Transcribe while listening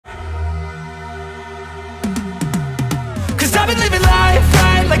been living life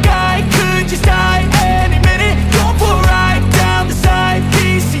right like I could just die any minute. Going for a ride down the side,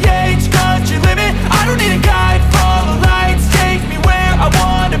 PCH, country limit. I don't need a guide, follow lights, take me where I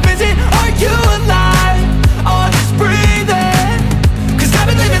wanna visit. Are you alive? Or just breathing? Cause I've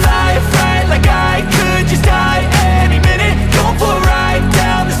been living life right like I could just die any minute. Going for a ride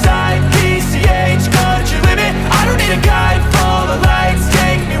down the side, PCH, country limit. I don't need a guide, follow lights,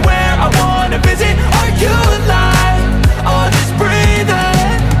 take me where I wanna visit. Are you alive? Or just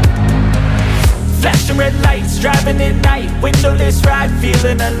breathing? Flashing red lights, driving at night, windowless ride,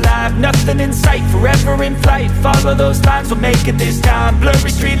 feeling alive. Nothing in sight, forever in flight. Follow those lines, we'll make it this time.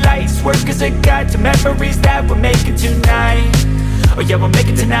 Blurry street lights, work as a guide to memories that we're making tonight. Oh yeah, we'll make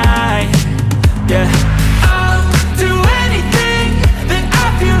it tonight. Yeah. I'll do anything that I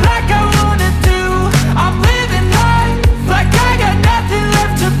feel like I wanna do. I'm living life like I got nothing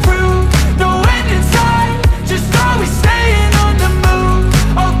left to prove. No end in sight, just always staying on the move.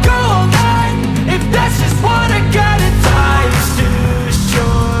 I'll go all night if that's just what I gotta do. Life's too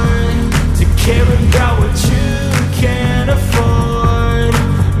short to care about what you can't afford.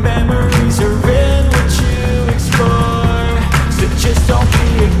 Memories are in what you explore, so just don't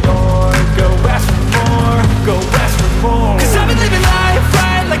be ignored. Go ask for more, go ask for more. Cause I've been living life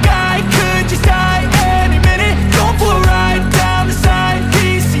right like I could just die any minute. Going for a ride down the side,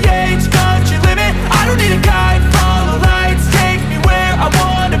 PCH, country limit. I don't need a guide, follow lights, take me where I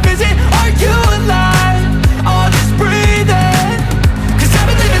wanna visit. Are you alive? Or just breathing? Cause I've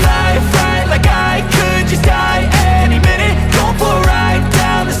been living life right like I could just die any minute. Going for a ride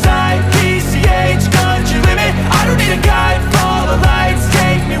down the side, PCH, country limit. I don't need a guide, follow lights,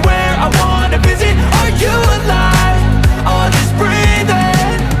 take me where I wanna visit. Are you alive? Or just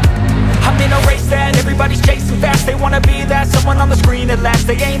breathing? I'm in a race that everybody's chasing fast. They wanna be that someone on the screen at last.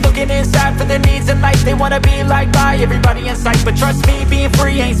 They ain't looking inside for their needs in life. They wanna be liked by everybody in sight. But trust me, being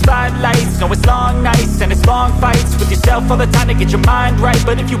free ain't spotlights. No, it's long nights and it's long fights with yourself all the time to get your mind right.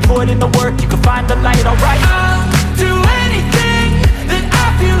 But if you put in the work, you can find the light, alright. I'll do anything that I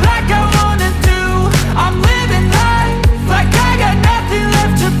feel like I wanna do. I'm living